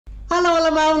Hallo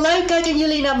allemaal, leuk kijken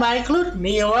jullie naar mijn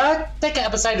gloednieuwe Tekken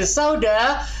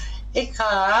episode. Ik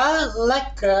ga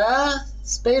lekker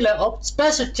spelen op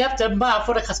Special Chapter, maar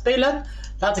voordat ik ga spelen,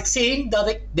 laat ik zien dat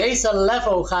ik deze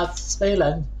level ga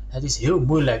spelen. Het is heel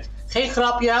moeilijk, geen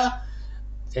grapje.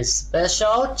 This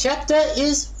Special Chapter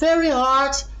is very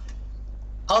hard.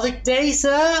 Als ik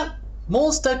deze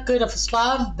monster kan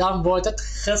verslaan, dan wordt het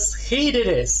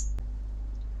geschiedenis.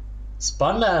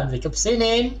 Spannend, ik heb zin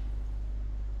in.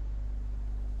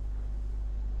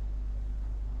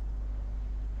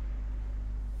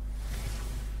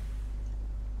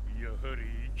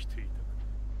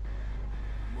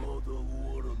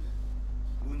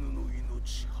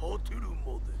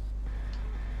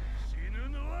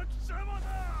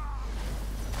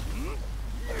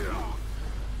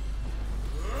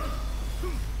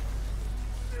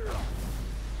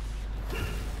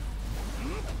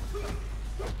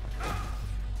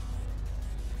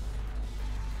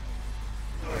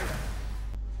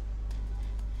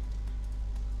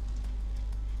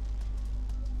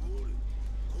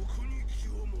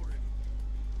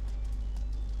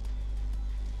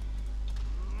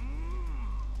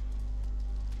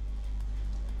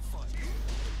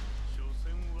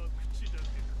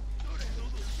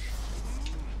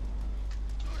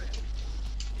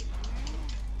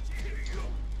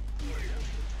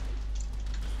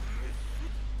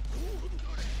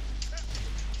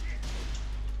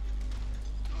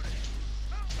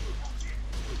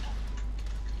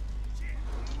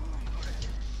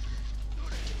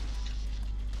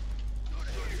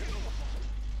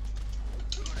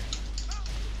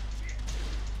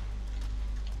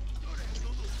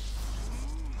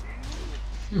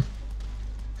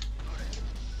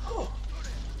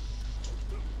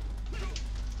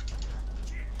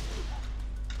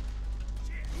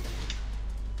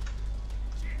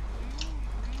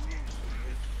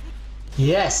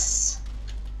 Yes!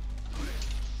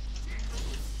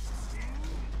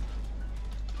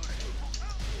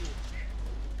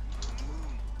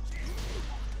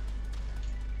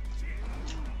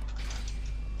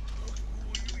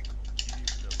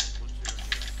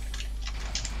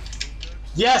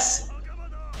 Yes!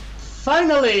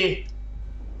 Finally!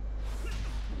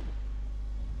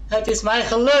 Het is mij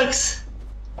gelukt!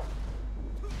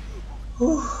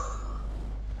 Oeh.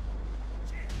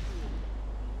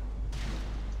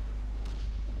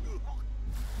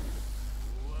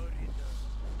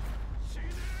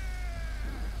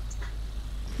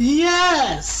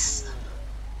 Yes!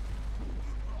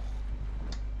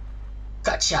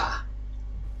 Gotcha!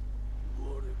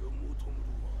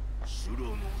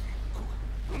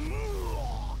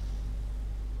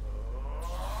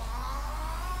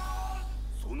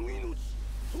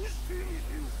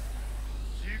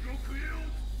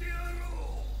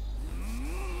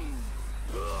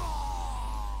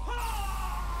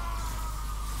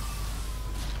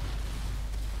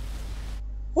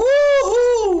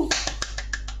 Woehoe!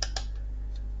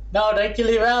 Nou, dank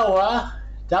jullie wel hoor.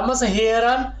 Dames en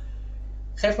heren,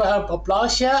 geef me een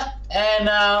applausje.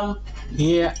 En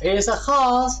hier is een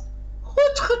gas.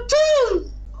 Goed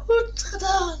gedaan! Goed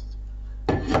gedaan!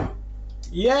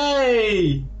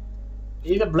 Yay!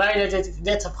 Ik ben blij dat ik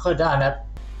dit heb gedaan heb.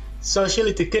 Zoals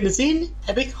jullie te kunnen zien,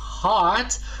 heb ik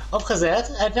hard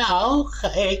opgezet. En nou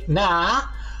ga ik naar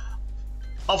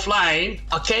offline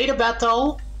arcade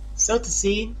battle. Zo te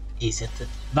zien is het de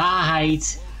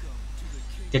waarheid.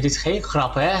 Dit is geen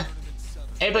grap, hè?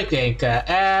 Even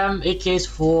denken. Ik kies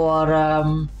voor...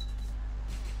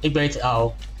 ik weet het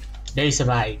al. Deze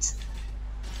meid.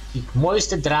 Die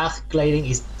mooiste draagkleding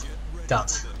is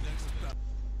dat.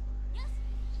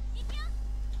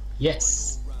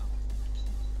 Yes.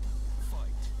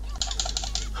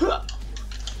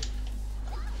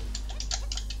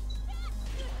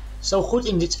 Zo goed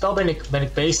in dit spel ben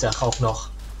ik bezig ook nog.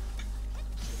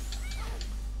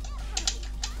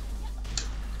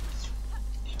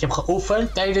 Ik heb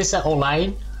geoefend tijdens de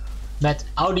online met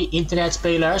al die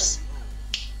internetspelers.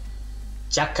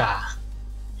 Tjaka.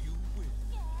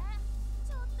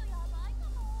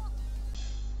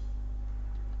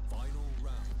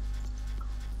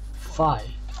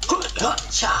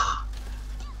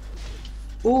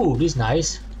 Oeh, die is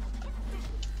nice.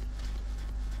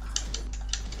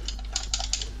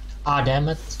 Ah, damn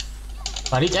it.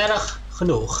 Maar niet erg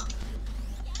genoeg.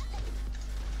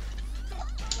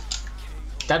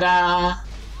 Tada!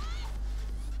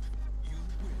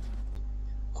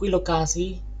 Goeie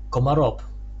locatie, kom maar op.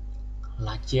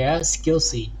 Laat je skills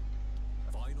zien.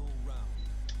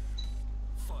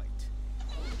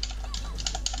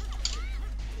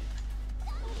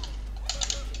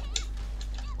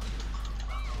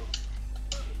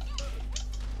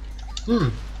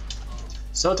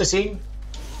 Zo te zien.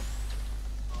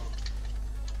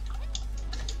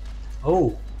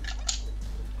 Oh.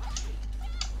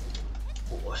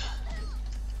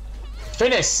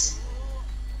 Finish!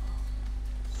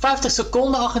 50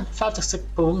 seconden, 58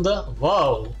 seconden.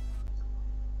 Wow.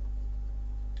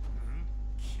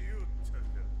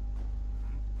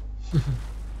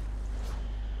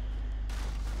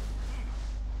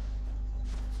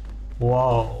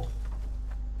 Wow.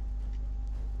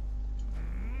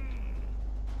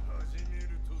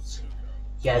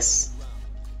 Yes.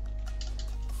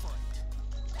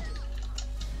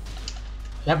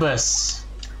 Yabbes.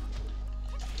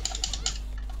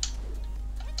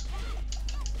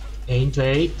 1,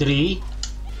 2, 3,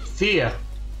 4.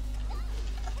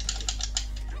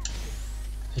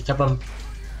 Ik heb hem.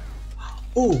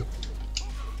 Oeh.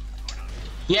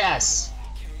 Yes.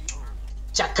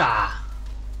 Chaka.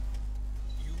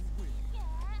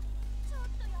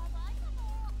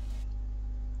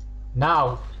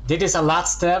 Nou, dit is een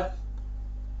laatste.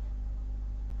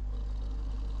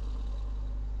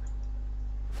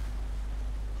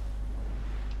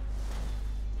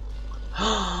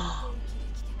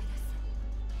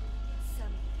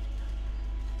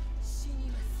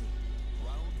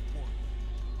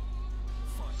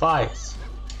 Fight.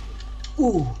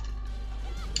 Oeh.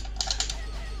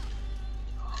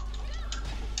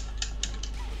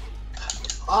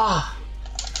 Ah.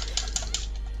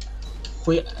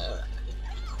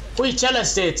 Goeie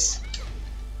challenge dit.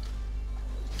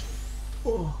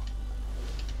 Oeh.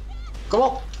 Kom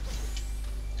op.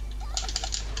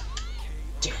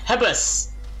 Hebbes.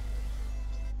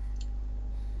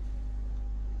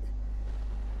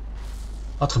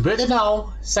 Wat gebeurt er nou?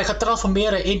 Zij gaat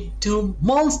transformeren into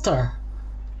monster.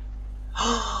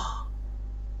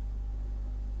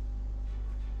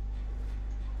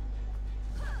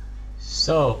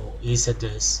 Zo is het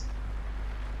dus.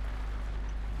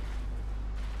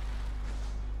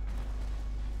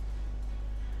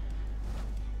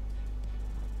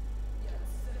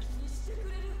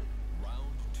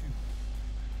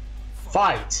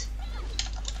 Fight.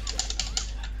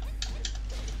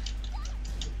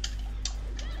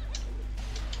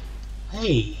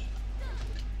 Hey.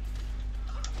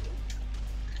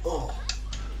 Oh.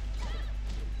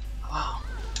 Wow.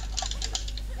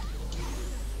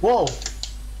 Whoa.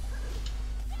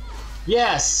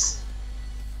 Yes.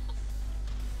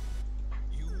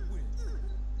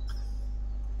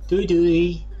 Doei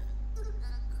doei.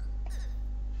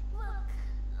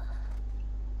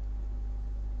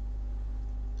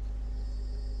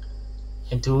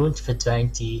 En toen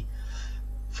verdwijnt hij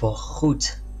voor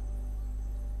goed.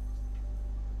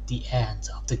 The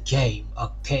end of the game,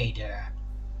 okay there.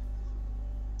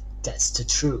 That's the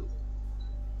truth.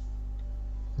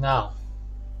 Nou.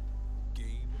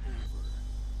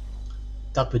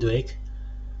 Dat bedoel ik.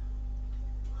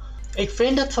 Ik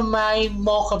vind dat voor mij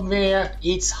mogen weer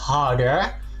iets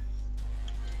harder.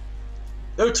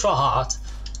 Ultra hard.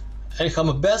 En ik ga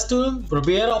mijn best doen,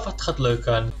 proberen of het gaat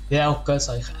lukken. Welke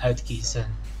zal je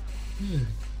uitkiezen?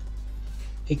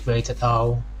 Ik weet het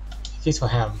al. Ik kies voor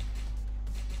hem.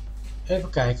 Even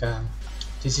kijken.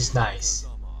 This is nice.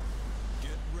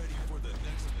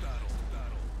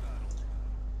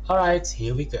 Alright,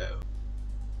 here we go.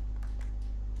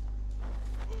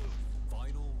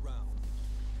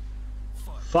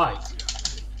 Fight.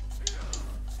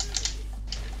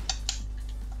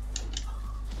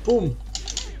 Boom.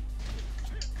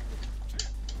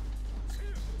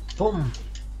 Boom.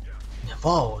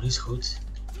 Wow, die is goed.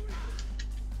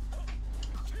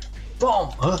 Boom.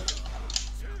 Huh?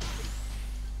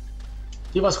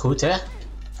 Die was goed, hè?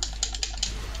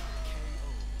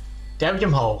 Duimpje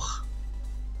omhoog.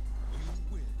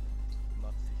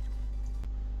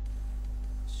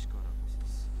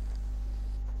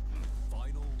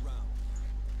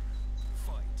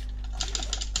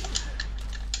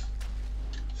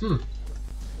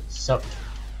 Zo.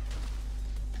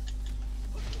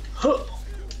 Huh.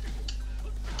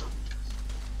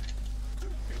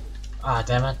 Ah,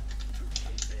 damn it.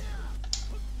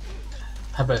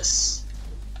 Hebbes.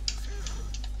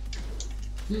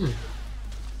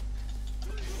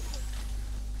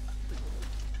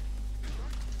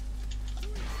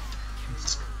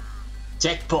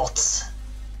 Jackpot.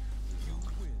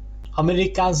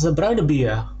 Amerikaanse bruine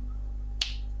bier.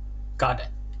 Got it.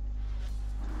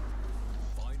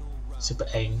 Super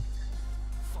eng.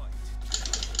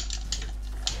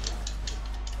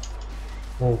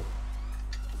 Oh.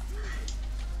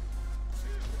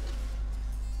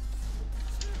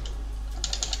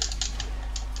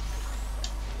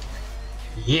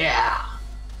 Yeah.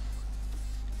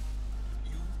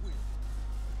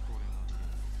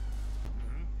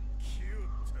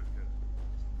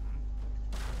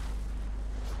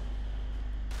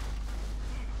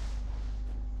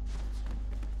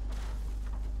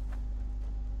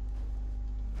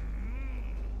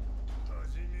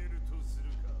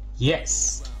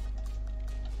 Yes.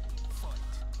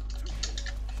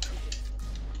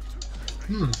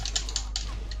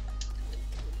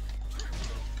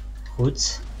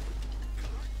 Goed.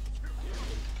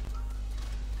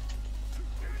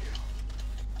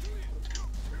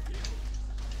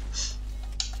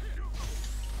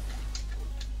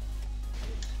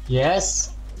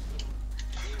 Yes.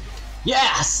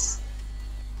 Yes!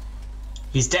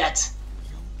 He's dead.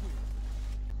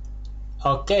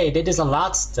 Oké, dit is de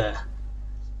laatste.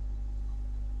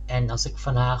 En als ik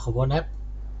van haar gewonnen heb,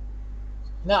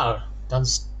 nou, dan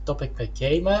stop ik met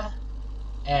gamen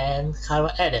en gaan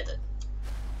we editen.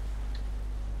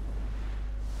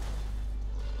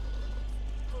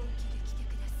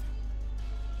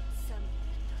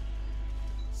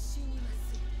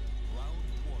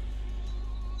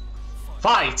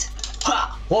 Fight!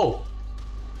 Ha! Wow!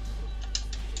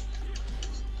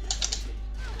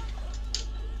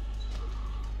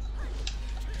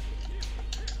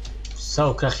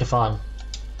 Zo krijg je van.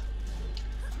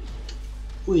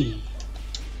 Oei.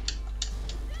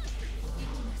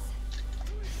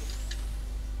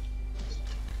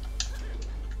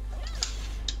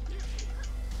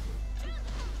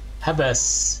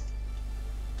 Hebbes.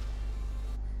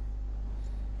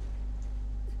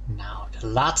 Nou, de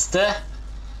laatste.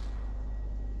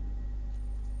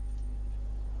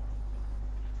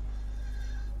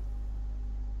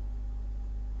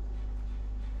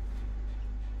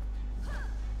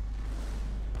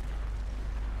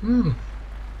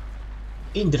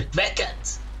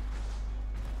 Indrukwekkend.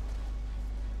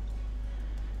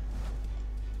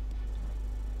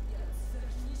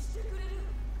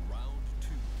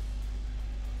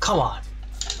 Come on.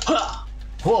 Ha!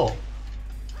 Wow.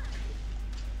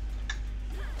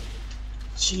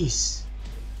 Jeez.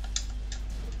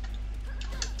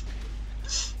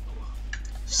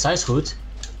 Zij is goed.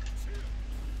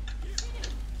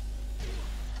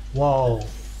 Wow.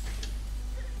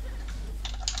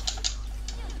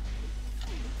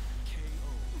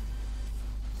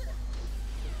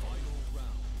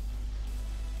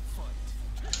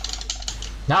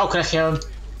 Nou krijg je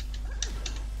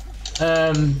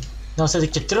dan zet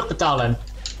ik je terugbetalen.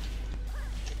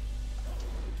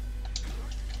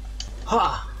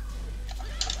 Ha!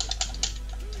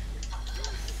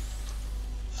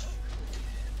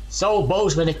 Zo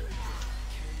boos ben ik.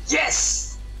 Yes!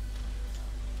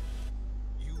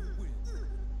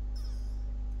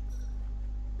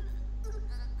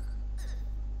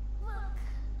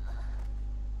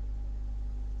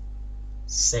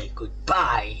 Say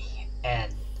goodbye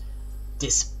and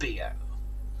disappear.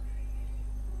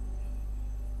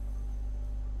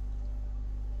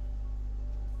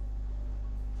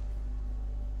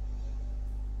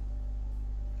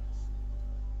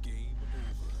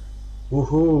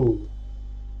 Woehoe.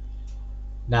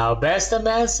 Nou beste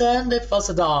mensen, dit was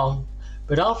het dan.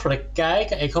 Bedankt voor het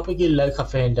kijken. Ik hoop dat jullie het leuk gaan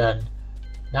vinden.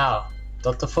 Nou,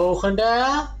 tot de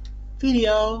volgende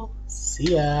video. See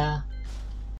ya.